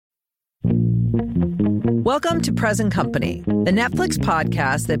Welcome to Present Company, the Netflix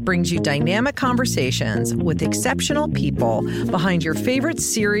podcast that brings you dynamic conversations with exceptional people behind your favorite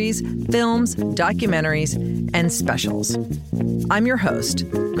series, films, documentaries, and specials. I'm your host,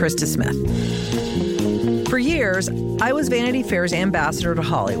 Krista Smith. For years, I was Vanity Fair's ambassador to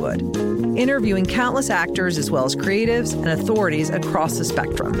Hollywood, interviewing countless actors as well as creatives and authorities across the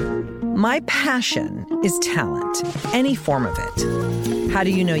spectrum. My passion is talent, any form of it. How do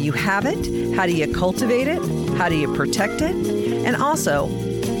you know you have it? How do you cultivate it? How do you protect it? And also,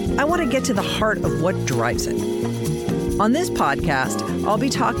 I want to get to the heart of what drives it. On this podcast, I'll be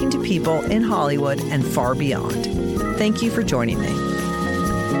talking to people in Hollywood and far beyond. Thank you for joining me.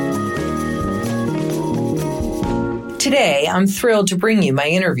 Today, I'm thrilled to bring you my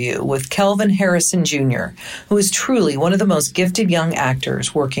interview with Kelvin Harrison Jr., who is truly one of the most gifted young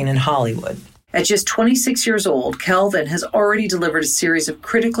actors working in Hollywood. At just 26 years old, Kelvin has already delivered a series of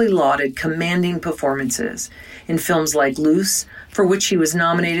critically lauded, commanding performances in films like Loose, for which he was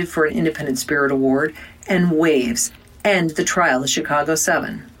nominated for an Independent Spirit Award, and Waves, and The Trial of Chicago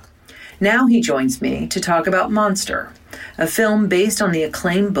 7. Now he joins me to talk about Monster, a film based on the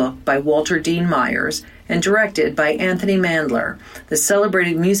acclaimed book by Walter Dean Myers and directed by Anthony Mandler, the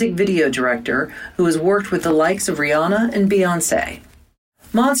celebrated music video director who has worked with the likes of Rihanna and Beyoncé.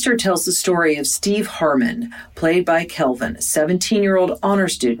 Monster tells the story of Steve Harmon, played by Kelvin, a 17-year-old honor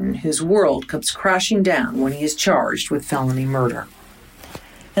student whose world comes crashing down when he is charged with felony murder.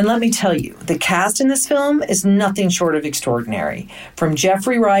 And let me tell you, the cast in this film is nothing short of extraordinary. From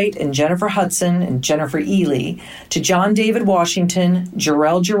Jeffrey Wright and Jennifer Hudson and Jennifer Ely to John David Washington,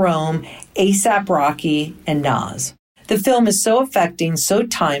 Jarrell Jerome, A$AP Rocky, and Nas. The film is so affecting, so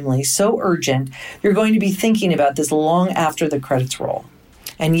timely, so urgent, you're going to be thinking about this long after the credits roll.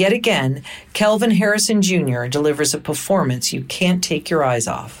 And yet again, Kelvin Harrison Jr. delivers a performance you can't take your eyes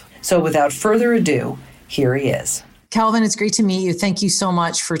off. So without further ado, here he is. Kelvin, it's great to meet you. Thank you so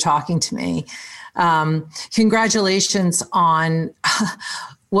much for talking to me. Congratulations on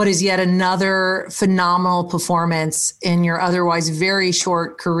what is yet another phenomenal performance in your otherwise very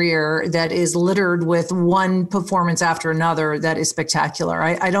short career that is littered with one performance after another that is spectacular.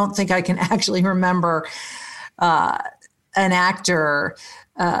 I don't think I can actually remember an actor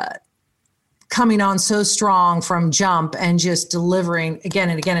coming on so strong from jump and just delivering again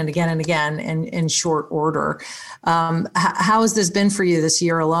and again and again and again in short order. How has this been for you this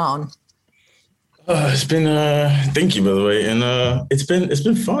year alone? It's been, thank you, by the way. And it's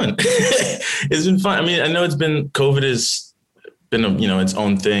been fun. It's been fun. I mean, I know COVID has been, its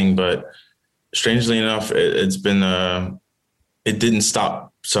own thing, but strangely enough, it's been, it didn't stop.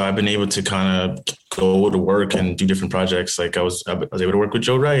 So I've been able to kind of go to work and do different projects. Like I was able to work with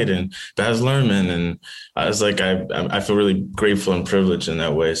Joe Wright and Baz Luhrmann. And I was like, I feel really grateful and privileged in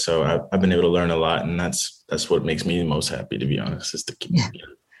that way. So I've been able to learn a lot. And that's what makes me the most happy, to be honest, is to keep. Yeah.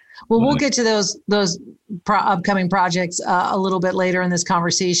 Well, we'll get to those upcoming projects a little bit later in this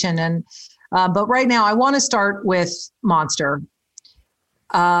conversation. And but right now I want to start with Monster.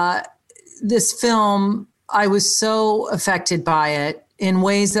 This film, I was so affected by it in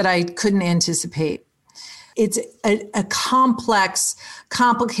ways that I couldn't anticipate. It's a complex,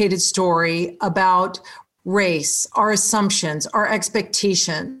 complicated story about race, our assumptions, our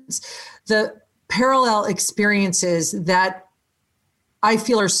expectations, the parallel experiences that I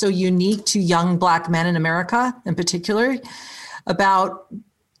feel are so unique to young Black men in America in particular, about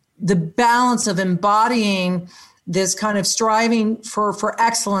the balance of embodying this kind of striving for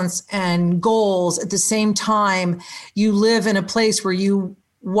excellence and goals. At the same time, you live in a place where you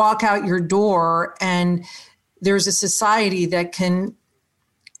walk out your door and there's a society that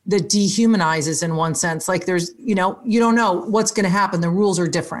dehumanizes in one sense. Like there's, you don't know what's going to happen. The rules are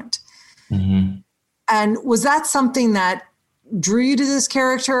different. Mm-hmm. And was that something that drew you to this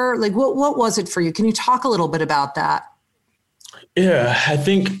character? Like what was it for you? Can you talk a little bit about that? Yeah, I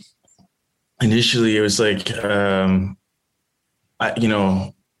think initially it was like, I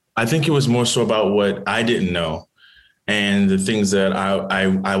think it was more so about what I didn't know and the things that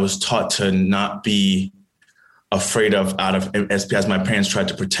I was taught to not be afraid of as my parents tried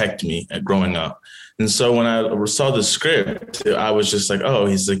to protect me growing up. And so when I saw the script, I was just like, oh,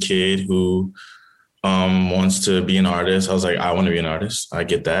 he's a kid who wants to be an artist. I was like, I want to be an artist. I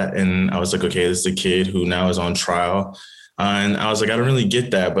get that. And I was like, okay, this is a kid who now is on trial. And I was like, I don't really get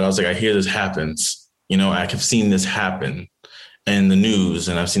that. But I was like, I hear this happens. I have seen this happen in the news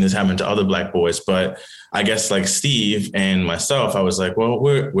and I've seen this happen to other Black boys. But I guess like Steve and myself, I was like, well,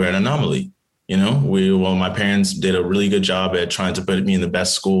 we're an anomaly. My parents did a really good job at trying to put me in the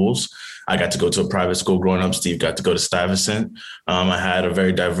best schools. I got to go to a private school growing up. Steve got to go to Stuyvesant. I had a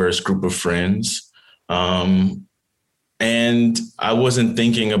very diverse group of friends. And I wasn't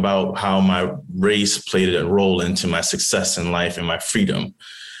thinking about how my race played a role into my success in life and my freedom.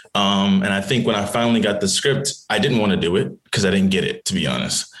 And I think when I finally got the script, I didn't want to do it because I didn't get it, to be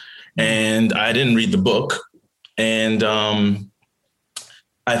honest. And I didn't read the book. And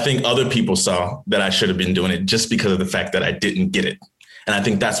I think other people saw that I should have been doing it just because of the fact that I didn't get it. And I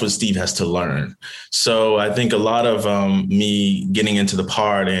think that's what Steve has to learn. So I think a lot of me getting into the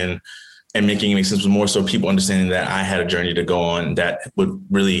part and making it make sense was more so people understanding that I had a journey to go on that would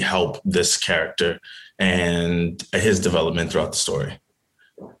really help this character and his development throughout the story.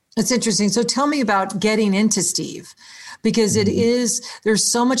 It's interesting. So tell me about getting into Steve, because there's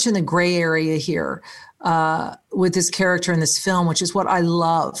so much in the gray area here with this character in this film, which is what I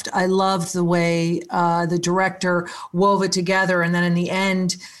loved. I loved the way the director wove it together. And then in the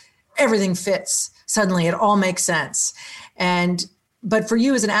end, everything fits. Suddenly it all makes sense. But for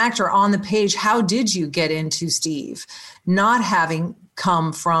you as an actor on the page, how did you get into Steve, not having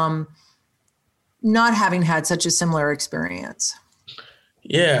had such a similar experience?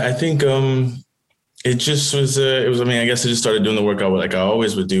 Yeah, I think it just was, I guess I just started doing the work I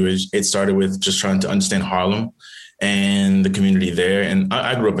always would do. It started with just trying to understand Harlem and the community there. And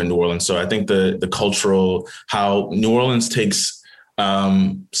I grew up in New Orleans. So I think the cultural, how New Orleans takes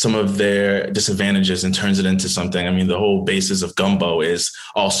some of their disadvantages and turns it into something. I mean, the whole basis of gumbo is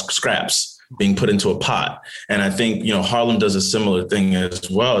all scraps being put into a pot. And I think, Harlem does a similar thing as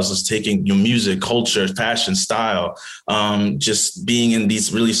well, as just taking your music, culture, fashion, style, just being in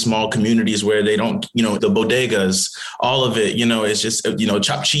these really small communities where they don't, the bodegas, all of it, it's just,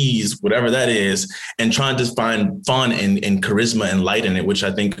 chopped cheese, whatever that is, and trying to find fun and charisma and light in it, which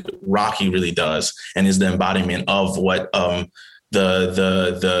I think Rocky really does and is the embodiment of what, the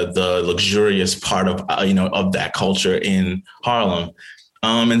luxurious part of of that culture in Harlem.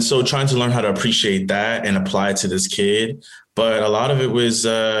 And so trying to learn how to appreciate that and apply it to this kid. But a lot of it was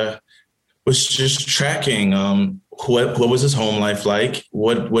just tracking what was his home life like?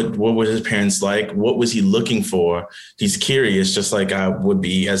 What were his parents like? What was he looking for? He's curious, just like I would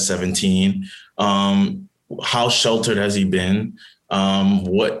be at 17. How sheltered has he been? At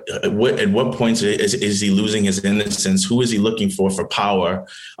what point is he losing his innocence? Who is he looking for power?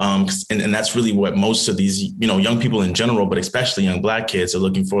 And that's really what most of these, young people in general, but especially young Black kids are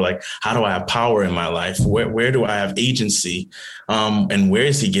looking for. Like, how do I have power in my life? Where do I have agency? And where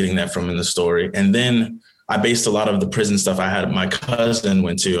is he getting that from in the story? And then I based a lot of the prison stuff. My cousin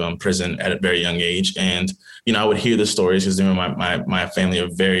went to prison at a very young age. And, I would hear the stories because my family are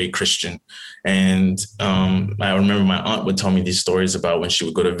very Christian. And I remember my aunt would tell me these stories about when she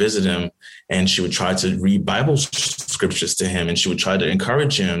would go to visit him and she would try to read Bible scriptures to him and she would try to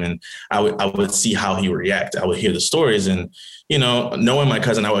encourage him. And I would see how he would react. I would hear the stories and, knowing my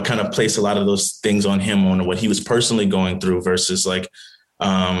cousin, I would kind of place a lot of those things on him, on what he was personally going through versus like,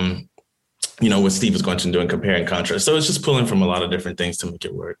 what Steve was going to do and compare and contrast. So it's just pulling from a lot of different things to make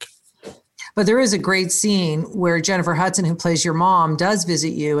it work. But there is a great scene where Jennifer Hudson, who plays your mom, does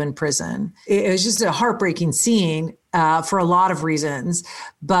visit you in prison. It was just a heartbreaking scene for a lot of reasons.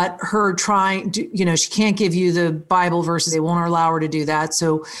 But her trying to, she can't give you the Bible verses. They won't allow her to do that.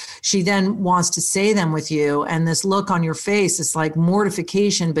 So she then wants to say them with you. And this look on your face is like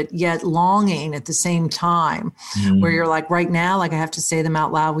mortification, but yet longing at the same time, where you're like, right now, like I have to say them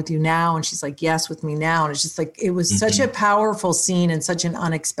out loud with you now. And she's like, yes, with me now. And it's just like, it was such a powerful scene in such an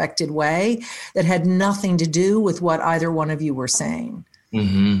unexpected way that had nothing to do with what either one of you were saying.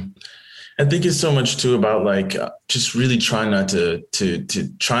 Mm-hmm. I think it's so much too about like just really trying not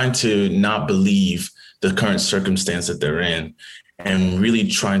trying to not believe the current circumstance that they're in, and really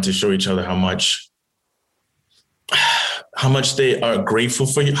trying to show each other how much they are grateful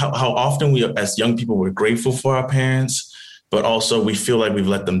for you. How often we, as young people, we're grateful for our parents, but also we feel like we've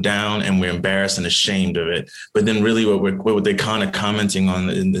let them down and we're embarrassed and ashamed of it. But then really what they're kind of commenting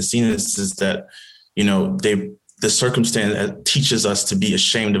on in the scene is that, the circumstance teaches us to be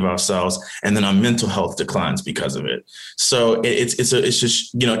ashamed of ourselves, and then our mental health declines because of it. So it's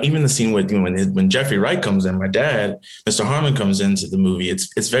just, even the scene when Jeffrey Wright comes in, my dad, Mr. Harmon, comes into the movie,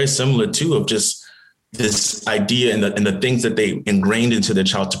 it's very similar too, of just this idea and the things that they ingrained into their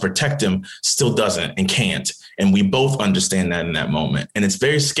child to protect him still doesn't and can't. And we both understand that in that moment. And it's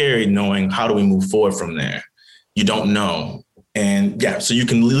very scary knowing, how do we move forward from there? You don't know. And yeah, so you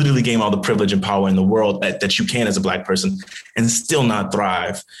can literally gain all the privilege and power in the world that you can as a Black person and still not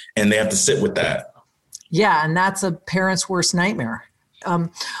thrive. And they have to sit with that. Yeah. And that's a parent's worst nightmare.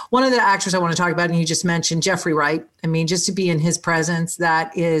 One of the actors I want to talk about, and you just mentioned Jeffrey Wright. I mean, just to be in his presence,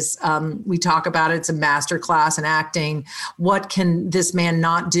 that is, we talk about it, it's a masterclass in acting. What can this man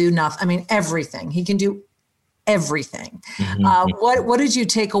not do? Nothing. I mean, everything. He can do everything. What did you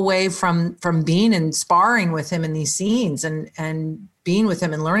take away from being and sparring with him in these scenes and being with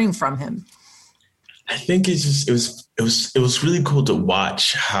him and learning from him? I think it was really cool to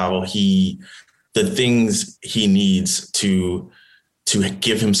watch how the things he needs to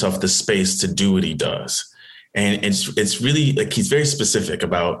give himself the space to do what he does. And it's really like, he's very specific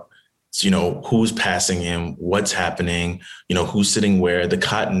about, who's passing him, what's happening, who's sitting where, the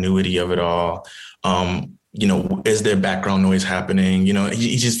continuity of it all. Is there background noise happening?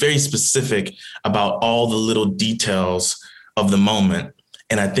 He's just very specific about all the little details of the moment.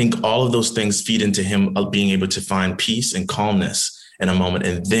 And I think all of those things feed into him being able to find peace and calmness in a moment,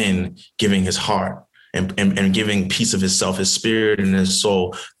 and then giving his heart and giving piece of himself, his spirit and his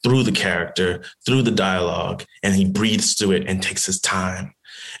soul through the character, through the dialogue, and he breathes through it and takes his time.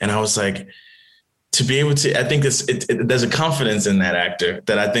 And I was like, to be able to, I think there's a confidence in that actor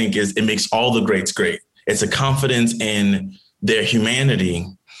that I think it makes all the greats great. It's a confidence in their humanity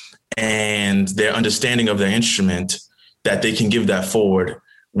and their understanding of their instrument that they can give that forward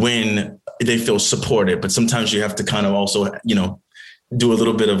when they feel supported. But sometimes you have to kind of also, do a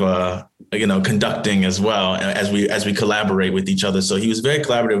little bit of conducting as well as we collaborate with each other. So he was very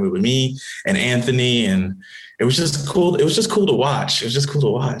collaborative with me and Anthony, and it was just cool. It was just cool to watch. Do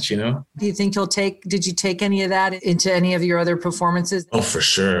you think did you take any of that into any of your other performances? Oh, for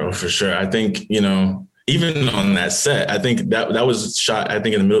sure. I think, even on that set, I think that was shot, I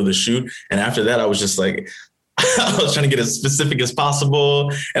think, in the middle of the shoot. And after that, I was just like, I was trying to get as specific as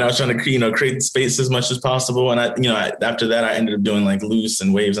possible, and I was trying to, create space as much as possible. And after that, I ended up doing like loose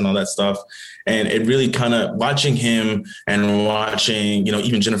and waves and all that stuff. And it really kind of watching him and watching,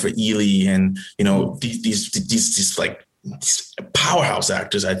 even Jennifer Ely and, these like powerhouse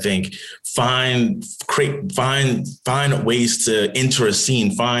actors, I think, find ways to enter a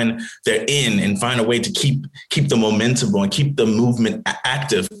scene, find their in, and find a way to keep the momentum and keep the movement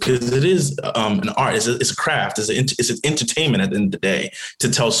active, because it is an art, it's a craft, it's an entertainment at the end of the day to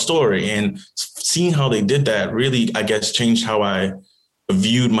tell story. And seeing how they did that really, I guess, changed how I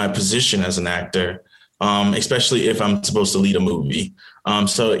viewed my position as an actor, especially if I'm supposed to lead a movie.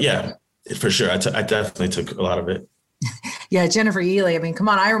 So yeah, for sure, I definitely took a lot of it. Yeah, Jennifer Ely. I mean, come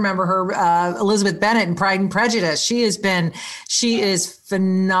on. I remember her, Elizabeth Bennet in Pride and Prejudice. She is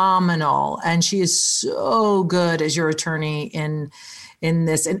phenomenal. And she is so good as your attorney in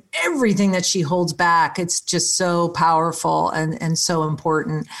this, and everything that she holds back. It's just so powerful and so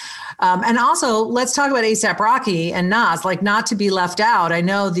important. And also, let's talk about A$AP Rocky and Nas, like, not to be left out. I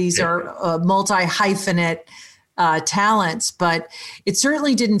know these are multi-hyphenate talents, but it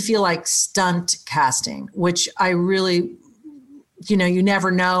certainly didn't feel like stunt casting, which I really, you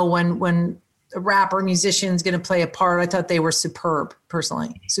never know when a rapper musician is going to play a part. I thought they were superb,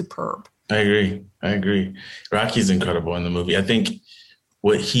 personally. Superb. I agree. Rocky's incredible in the movie. I think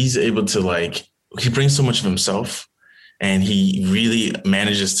what he's able to, he brings so much of himself, and he really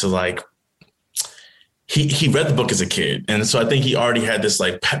manages to he read the book as a kid. And so I think he already had this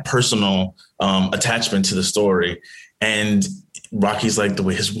personal attachment to the story. And Rocky's like the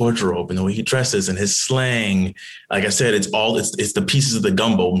way his wardrobe and the way he dresses and his slang. Like I said, it's the pieces of the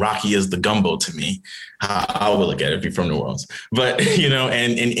gumbo. Rocky is the gumbo to me. I would look at it if you're from New Orleans. But,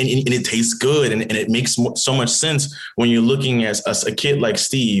 and it tastes good. And it makes so much sense when you're looking at a kid like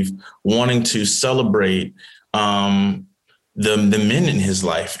Steve wanting to celebrate the men in his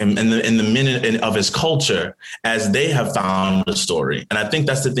life and the men of his culture as they have found a story. And I think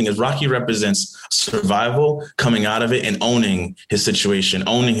that's the thing, is Rocky represents survival, coming out of it and owning his situation,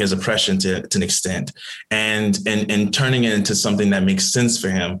 owning his oppression to an extent, and turning it into something that makes sense for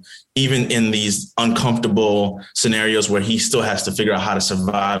him, even in these uncomfortable scenarios where he still has to figure out how to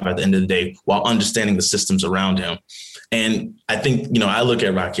survive at the end of the day while understanding the systems around him. And I think, I look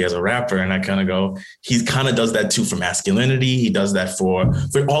at Rocky as a rapper, and I kind of go, he kind of does that too for masculinity. He does that for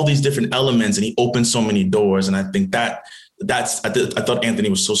all these different elements, and he opens so many doors. And I think I thought Anthony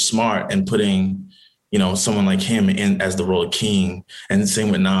was so smart in putting, someone like him in as the role of king. And the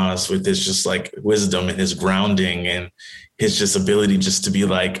same with Nas, with his just wisdom and his grounding and his just ability just to be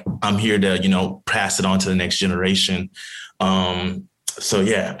like, I'm here to, pass it on to the next generation. So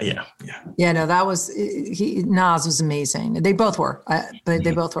yeah. No, that was Nas was amazing. They both were,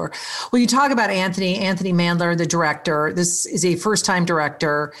 they both were. Well, you talk about Anthony Mandler, the director. This is a first-time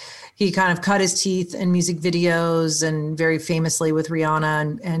director. He kind of cut his teeth in music videos, and very famously with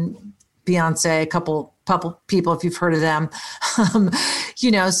Rihanna and Beyonce, a couple people, if you've heard of them.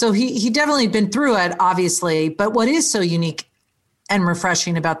 So he definitely been through it, obviously. But what is so unique and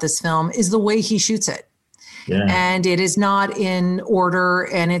refreshing about this film is the way he shoots it. Yeah. And it is not in order,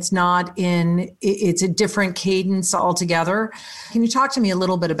 and it's a different cadence altogether. Can you talk to me a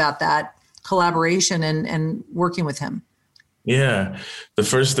little bit about that collaboration and working with him? Yeah. The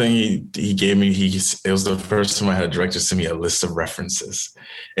first thing he gave me, it was the first time I had a director send me a list of references.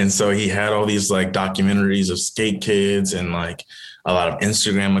 And so he had all these like documentaries of skate kids and like a lot of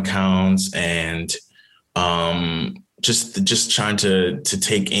Instagram accounts and just trying to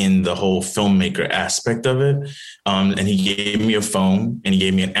take in the whole filmmaker aspect of it. And he gave me a phone and he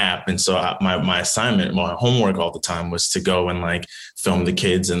gave me an app. And so my assignment, my homework all the time was to go and like film the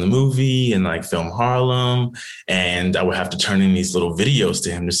kids in the movie and like film Harlem. And I would have to turn in these little videos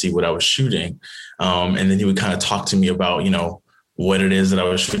to him to see what I was shooting. And then he would kind of talk to me about, what it is that I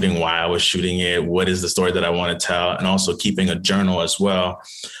was shooting, why I was shooting it, what is the story that I want to tell, and also keeping a journal as well.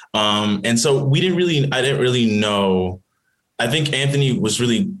 And so I didn't really know. I think Anthony was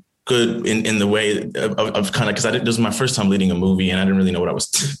really good in the way of kind of, because this was my first time leading a movie and I didn't really know what I was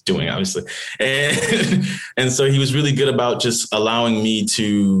doing, obviously. And so he was really good about just allowing me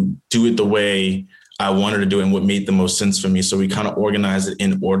to do it the way I wanted to do it and what made the most sense for me. So we kind of organized it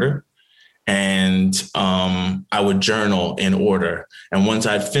in order. And I would journal in order. And once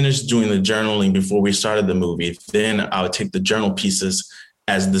I'd finished doing the journaling before we started the movie, then I would take the journal pieces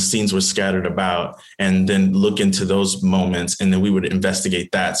as the scenes were scattered about and then look into those moments. And then we would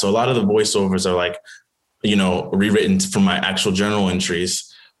investigate that. So a lot of the voiceovers are like, rewritten from my actual journal entries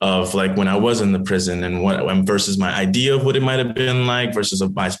of like when I was in the prison and what versus my idea of what it might have been like versus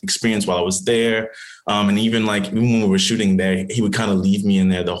my experience while I was there. And even when we were shooting there, he would kind of leave me in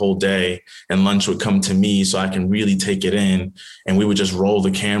there the whole day and lunch would come to me so I can really take it in. And we would just roll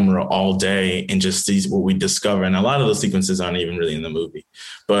the camera all day and just see what we discover. And a lot of those sequences aren't even really in the movie,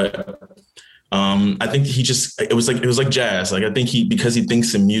 but I think it was like jazz. Like I think because he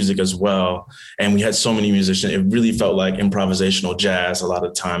thinks in music as well. And we had so many musicians, it really felt like improvisational jazz a lot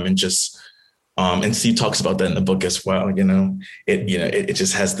of the time. And just, and Steve talks about that in the book as well. It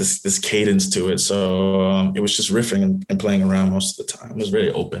just has this cadence to it. So it was just riffing and playing around most of the time. It was very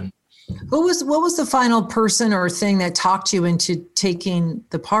open. What was the final person or thing that talked you into taking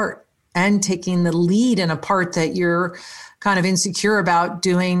the part and taking the lead in a part that you're kind of insecure about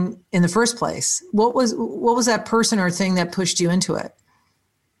doing in the first place? What was that person or thing that pushed you into it?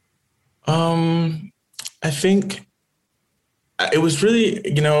 I think it was really,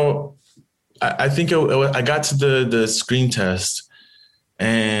 I think I got to the screen test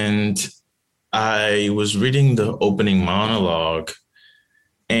and I was reading the opening monologue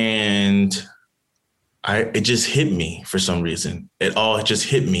and it just hit me for some reason. It just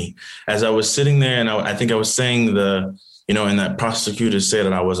hit me as I was sitting there. And I think I was saying and that prosecutor said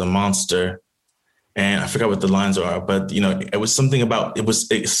that I was a monster. And I forgot what the lines are, but, it was something about,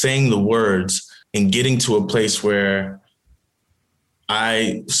 saying the words and getting to a place where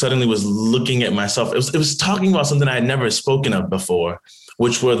I suddenly was looking at myself. It was talking about something I had never spoken of before,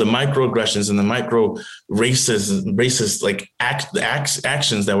 which were the microaggressions and the micro racist like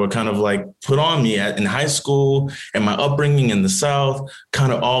actions that were kind of like put on me in high school and my upbringing in the South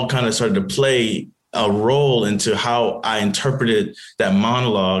kind of started to play a role into how I interpreted that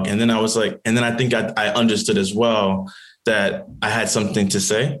monologue. And then I was like, and then I think I understood as well that I had something to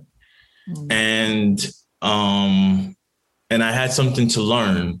say. Mm-hmm. And I had something to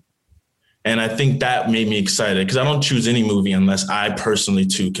learn. And I think that made me excited because I don't choose any movie unless I personally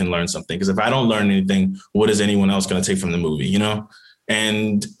too can learn something. Because if I don't learn anything, what is anyone else going to take from the movie,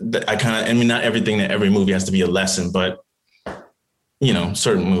 And not everything that every movie has to be a lesson, but,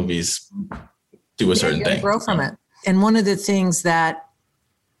 certain movies do a certain thing. Grow from it. And one of the things that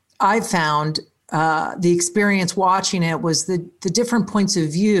I found, the experience watching it was the different points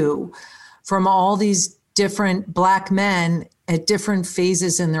of view from all these different Black men at different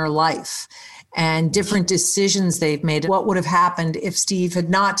phases in their life and different decisions they've made. What would have happened if Steve had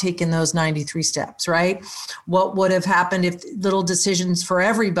not taken those 93 steps, right? What would have happened if little decisions for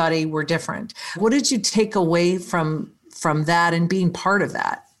everybody were different? What did you take away from that and being part of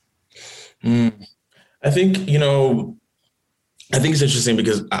that? I think, I think it's interesting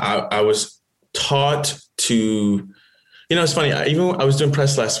because I was taught to, it's funny. I was doing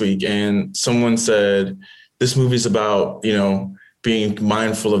press last week and someone said, this movie's about, being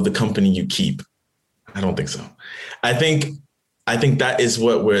mindful of the company you keep. I don't think so. I think that is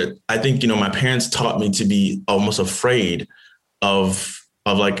my parents taught me to be almost afraid of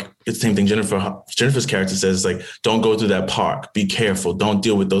like the same thing Jennifer's character says, like, don't go through that park. Be careful. Don't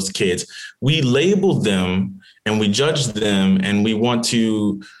deal with those kids. We label them and we judge them, and we want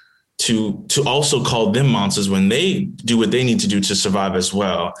to also call them monsters when they do what they need to do to survive as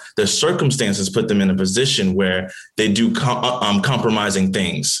well. Their circumstances put them in a position where they do compromising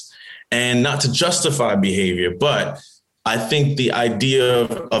things, and not to justify behavior, but I think the idea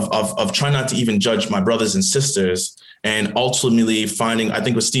of trying not to even judge my brothers and sisters, and ultimately finding, I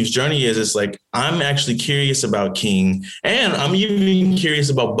think what Steve's journey is like, I'm actually curious about King, and I'm even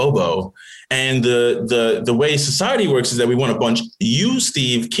curious about Bobo. And the way society works is that we want to bunch you,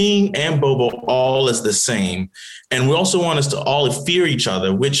 Steve, King, and Bobo all as the same. And we also want us to all fear each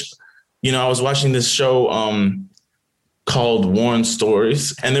other, which, I was watching this show called Warren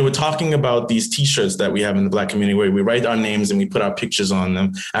Stories, and they were talking about these T-shirts that we have in the Black community where we write our names and we put our pictures on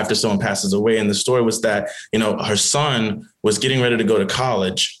them after someone passes away. And the story was that, her son was getting ready to go to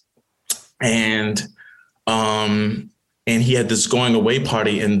college, and he had this going away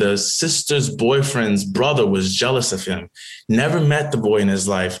party, and the sister's boyfriend's brother was jealous of him, never met the boy in his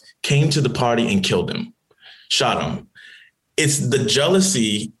life, came to the party and killed him, shot him. It's the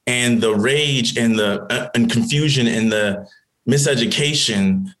jealousy and the rage and the confusion and the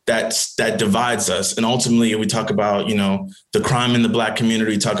miseducation that divides us. And ultimately, we talk about, the crime in the Black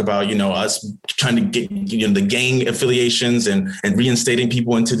community. We talk about, us trying to get, the gang affiliations and reinstating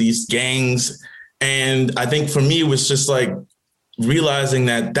people into these gangs. And I think for me, it was just like realizing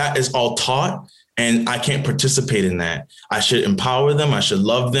that is all taught, and I can't participate in that. I should empower them. I should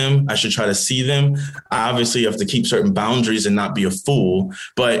love them. I should try to see them. I obviously have to keep certain boundaries and not be a fool,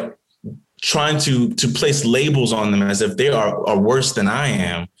 but trying to place labels on them as if they are worse than I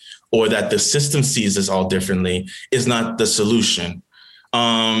am, or that the system sees us all differently, is not the solution.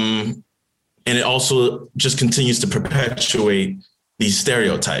 And it also just continues to perpetuate these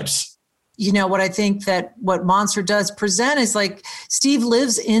stereotypes. What I think that what Monster does present is like, Steve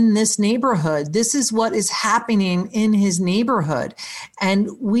lives in this neighborhood. This is what is happening in his neighborhood. And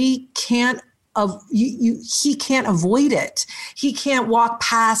we can't, he can't avoid it. He can't walk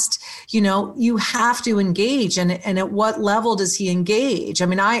past, you have to engage. And at what level does he engage? I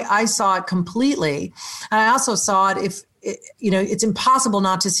mean, I saw it completely. And I also saw it it's impossible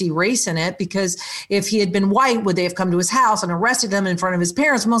not to see race in it, because if he had been white, would they have come to his house and arrested him in front of his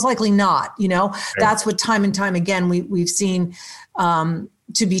parents? Most likely not. That's what time and time again we've seen to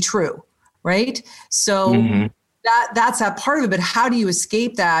be true, right? So that's that part of it. But how do you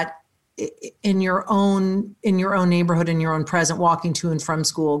escape that in your own neighborhood, in your own present, walking to and from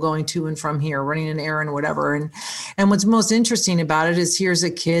school, going to and from here, running an errand, whatever? And what's most interesting about it is, here's a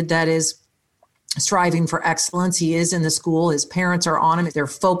kid that is striving for excellence. He is in the school. His parents are on him. They're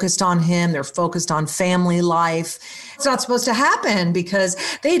focused on him. They're focused on family life. It's not supposed to happen because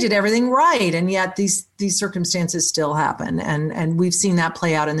they did everything right. And yet these circumstances still happen. And we've seen that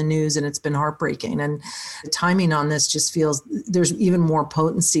play out in the news, and it's been heartbreaking. And the timing on this just feels there's even more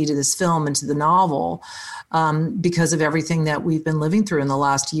potency to this film and to the novel because of everything that we've been living through in the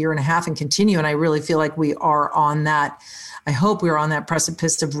last year and a half and continue. And I really feel like we are on that. I hope we're on that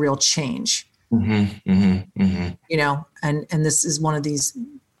precipice of real change. And this is one of these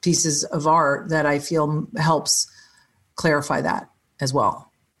pieces of art that I feel helps clarify that as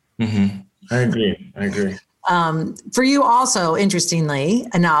well. I agree. For you also, interestingly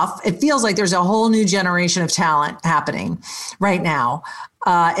enough, it feels like there's a whole new generation of talent happening right now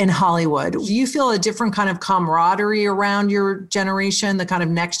in Hollywood. Do you feel a different kind of camaraderie around your generation, the kind of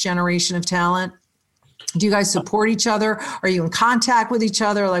next generation of talent? Do you guys support each other? Are you in contact with each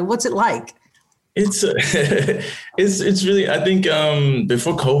other? Like, what's it like? It's really, I think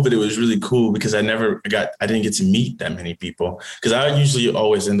before COVID, it was really cool because I didn't get to meet that many people, because I usually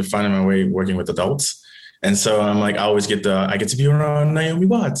always end up finding my way working with adults. And so I'm like, I get to be around Naomi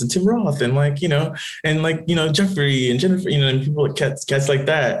Watts and Tim Roth and Jeffrey and Jennifer, and people like cats like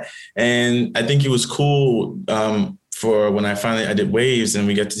that. And I think it was cool for when I did Waves and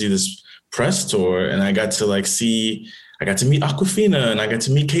we got to do this press tour, and I got to I got to meet Awkwafina, and I got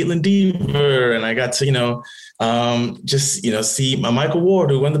to meet Caitlin Dever, and I got to, see Michael Ward,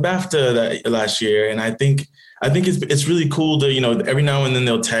 who won the BAFTA last year. And I think it's really cool to, every now and then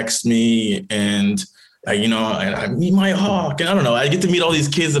they'll text me and I meet Maya Hawke, and I don't know, I get to meet all these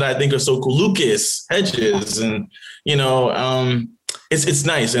kids that I think are so cool. Lucas Hedges, and, it's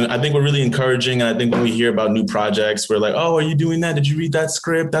nice. And I think we're really encouraging. And I think when we hear about new projects, we're like, oh, are you doing that? Did you read that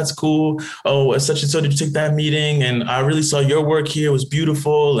script? That's cool. Oh, such and so, did you take that meeting? And I really saw your work here. It was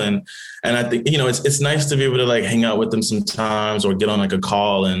beautiful. And I think, it's nice to be able to hang out with them sometimes, or get on a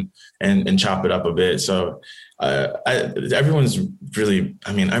call and chop it up a bit. So everyone's really,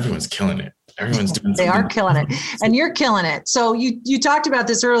 I mean, everyone's killing it. Everyone's doing They are killing it. And you're killing it. So you talked about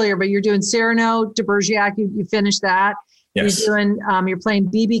this earlier, but you're doing Cyrano de Bergerac. You finished that. Yes. You're playing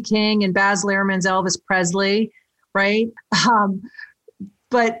B.B. King and Baz Luhrmann's Elvis Presley, right?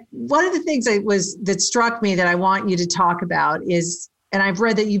 But one of the things that struck me that I want you to talk about is, and I've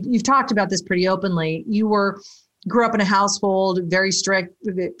read that you've talked about this pretty openly. You grew up in a household, very strict,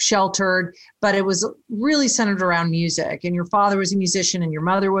 sheltered, but it was really centered around music. And your father was a musician and your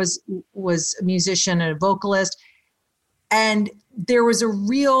mother was a musician and a vocalist. And there was a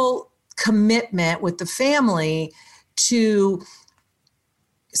real commitment with the family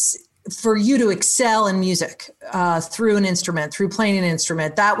for you to excel in music through an instrument, through playing an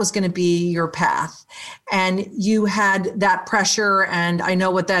instrument. That was going to be your path. And you had that pressure. And I know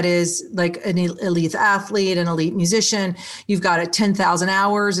what that is, like an elite athlete, an elite musician. You've got 10,000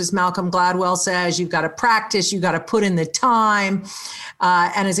 hours, as Malcolm Gladwell says. You've got to practice. You've got to put in the time.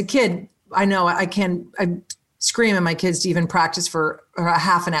 And as a kid, I know I scream at my kids to even practice for a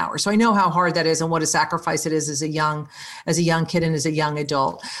half an hour. So I know how hard that is and what a sacrifice it is as a young kid and as a young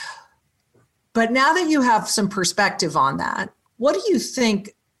adult. But now that you have some perspective on that, what do you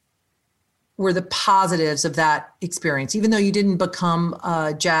think were the positives of that experience? Even though you didn't become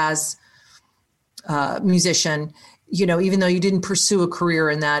a jazz musician, even though you didn't pursue a career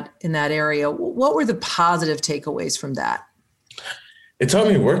in that area, what were the positive takeaways from that? It taught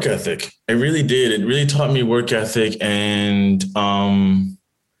me work ethic. It really did. It really taught me work ethic, and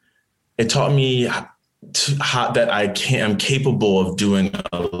it taught me that I'm capable of doing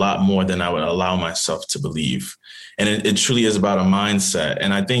a lot more than I would allow myself to believe. And it truly is about a mindset.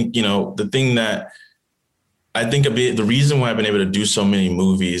 And I think, the thing that the reason why I've been able to do so many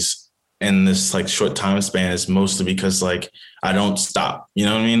movies in this short time span is mostly because I don't stop. You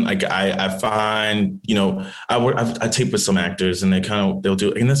know what I mean? I find, I tape with some actors and they'll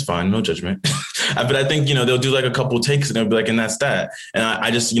do, and that's fine, no judgment. But I think, they'll do a couple takes and they'll be and that's that. And I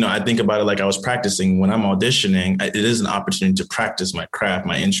just, I think about it I was practicing when I'm auditioning. It is an opportunity to practice my craft,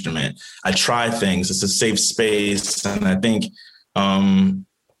 my instrument. I try things. It's a safe space. And I think,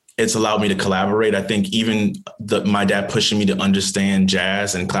 it's allowed me to collaborate. I think even my dad pushing me to understand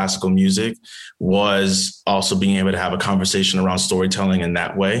jazz and classical music was also being able to have a conversation around storytelling in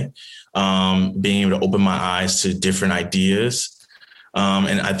that way, being able to open my eyes to different ideas.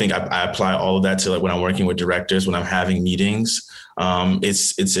 And I think I apply all of that to when I'm working with directors, when I'm having meetings.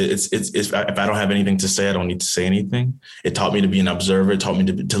 If I don't have anything to say, I don't need to say anything. It taught me to be an observer. It taught me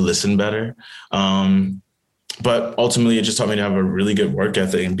to listen better. But ultimately, it just taught me to have a really good work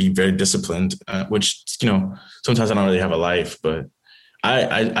ethic and be very disciplined, which, sometimes I don't really have a life, but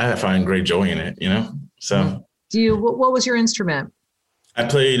I find great joy in it, So what was your instrument? I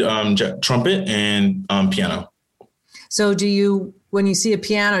played trumpet and piano. So when you see a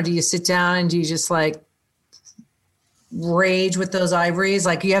piano, do you sit down and do you just rage with those ivories?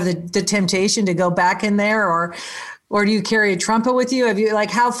 You have the temptation to go back in there or do you carry a trumpet with you? Have you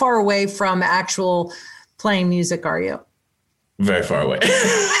how far away from actual playing music are you? Very far away.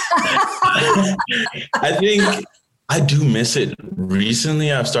 I think I do miss it.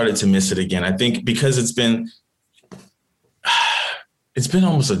 Recently, I've started to miss it again. I think because it's been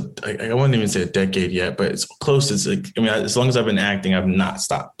almost I wouldn't even say a decade yet, but it's close. It's as long as I've been acting, I've not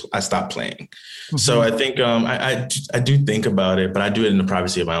stopped. I stopped playing. Mm-hmm. So I think I do think about it, but I do it in the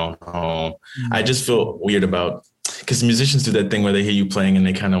privacy of my own home. Mm-hmm. I just feel weird about, because musicians do that thing where they hear you playing and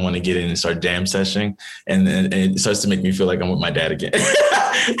they kind of want to get in and start jam sessioning. And it starts to make me feel like I'm with my dad again.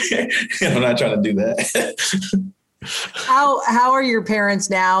 I'm not trying to do that. How are your parents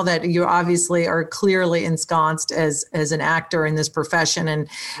now that you obviously are clearly ensconced as an actor in this profession, and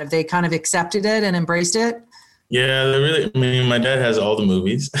have they kind of accepted it and embraced it? Yeah, my dad has all the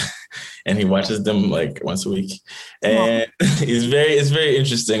movies and he watches them once a week. And it's very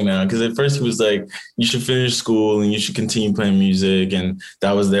interesting now, because at first he was like, you should finish school and you should continue playing music. And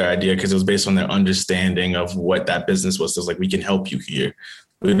that was their idea, because it was based on their understanding of what that business was. So it was we can help you here.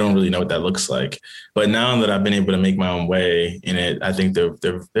 We don't really know what that looks like. But now that I've been able to make my own way in it, I think they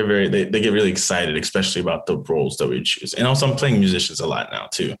get really excited, especially about the roles that we choose. And also I'm playing musicians a lot now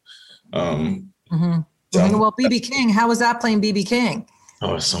too. Well, B.B. King, how was that playing B.B. King? Oh,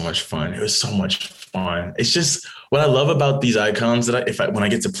 it was so much fun. It was so much fun. It's just what I love about these icons when I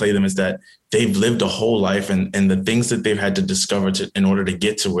get to play them is that they've lived a whole life, and the things that they've had to discover in order to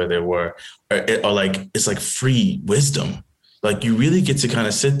get to where they were are it's free wisdom. You really get to kind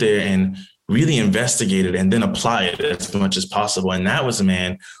of sit there and really investigate it and then apply it as much as possible. And that was a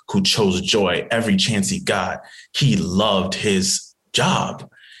man who chose joy every chance he got. He loved his job.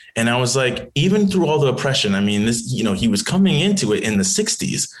 And I was like, even through all the oppression, I mean, this, you know, he was coming into it in the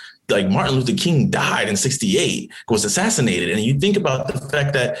 60s. Like Martin Luther King died in 68, was assassinated. And you think about the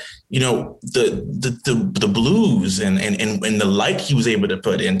fact that, you know, the blues and the light he was able to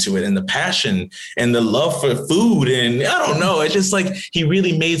put into it and the passion and the love for food. And I don't know, it's just like he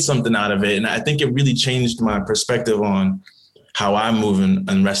really made something out of it. And I think it really changed my perspective on how I move in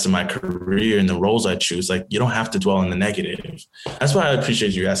the rest of my career and the roles I choose. Like, you don't have to dwell on the negative. That's why I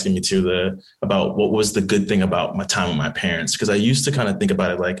appreciate you asking me too, about what was the good thing about my time with my parents. Cause I used to kind of think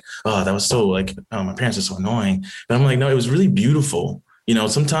about it like, oh, that was so like, oh, my parents are so annoying. But I'm like, no, it was really beautiful. You know,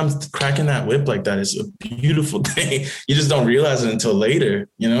 sometimes cracking that whip like that is a beautiful thing. You just don't realize it until later,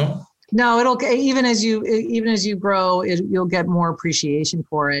 you know? No, it'll even as you grow, you'll get more appreciation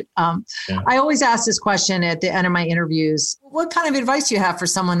for it. I always ask this question at the end of my interviews: what kind of advice do you have for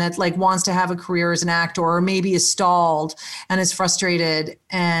someone that like wants to have a career as an actor, or maybe is stalled and is frustrated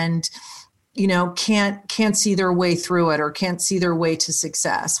and, you know, can't see their way through it or can't see their way to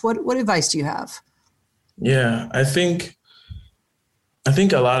success? What advice do you have? Yeah, I think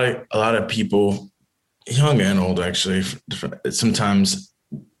a lot of people, young and old, actually, sometimes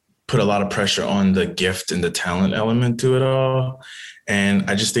put a lot of pressure on the gift and the talent element to it all. And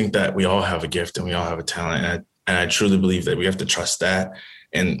I just think that we all have a gift and we all have a talent. And I truly believe that we have to trust that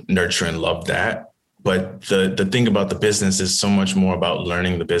and nurture and love that. But the thing about the business is so much more about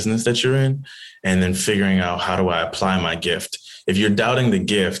learning the business that you're in and then figuring out, how do I apply my gift? If you're doubting the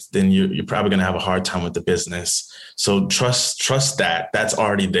gift, then you're probably going to have a hard time with the business. So trust that that's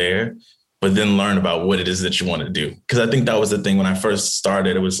already there, but then learn about what it is that you want to do. Because I think that was the thing when I first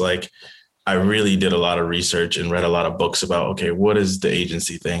started. It was like, I really did a lot of research and read a lot of books about, okay, what is the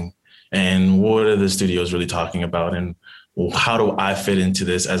agency thing? And what are the studios really talking about? And how do I fit into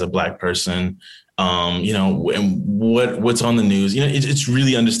this as a Black person? You know, and what's on the news? You know, it's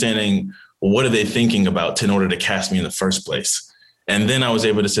really understanding what are they thinking about in order to cast me in the first place. And then I was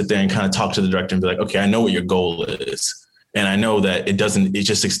able to sit there and kind of talk to the director and be like, okay, I know what your goal is. And I know that it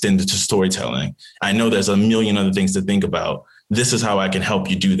just extends to storytelling. I know there's a million other things to think about. This is how I can help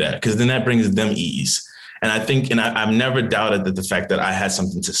you do that. Because then that brings them ease. And I think, and I've never doubted that the fact that I had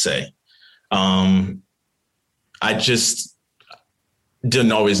something to say. I just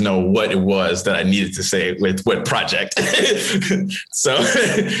didn't always know what it was that I needed to say with what project. So,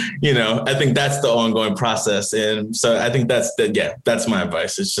 you know, I think that's the ongoing process. And so I think that's my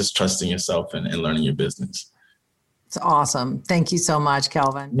advice. It's just trusting yourself and learning your business. It's awesome. Thank you so much,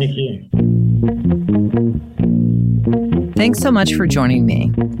 Kelvin. Thank you. Thanks so much for joining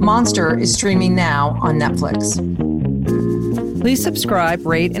me. Monster is streaming now on Netflix. Please subscribe,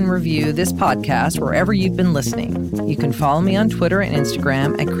 rate, and review this podcast wherever you've been listening. You can follow me on Twitter and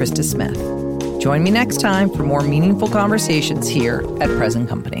Instagram at Krista Smith. Join me next time for more meaningful conversations here at Present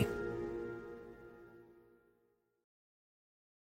Company.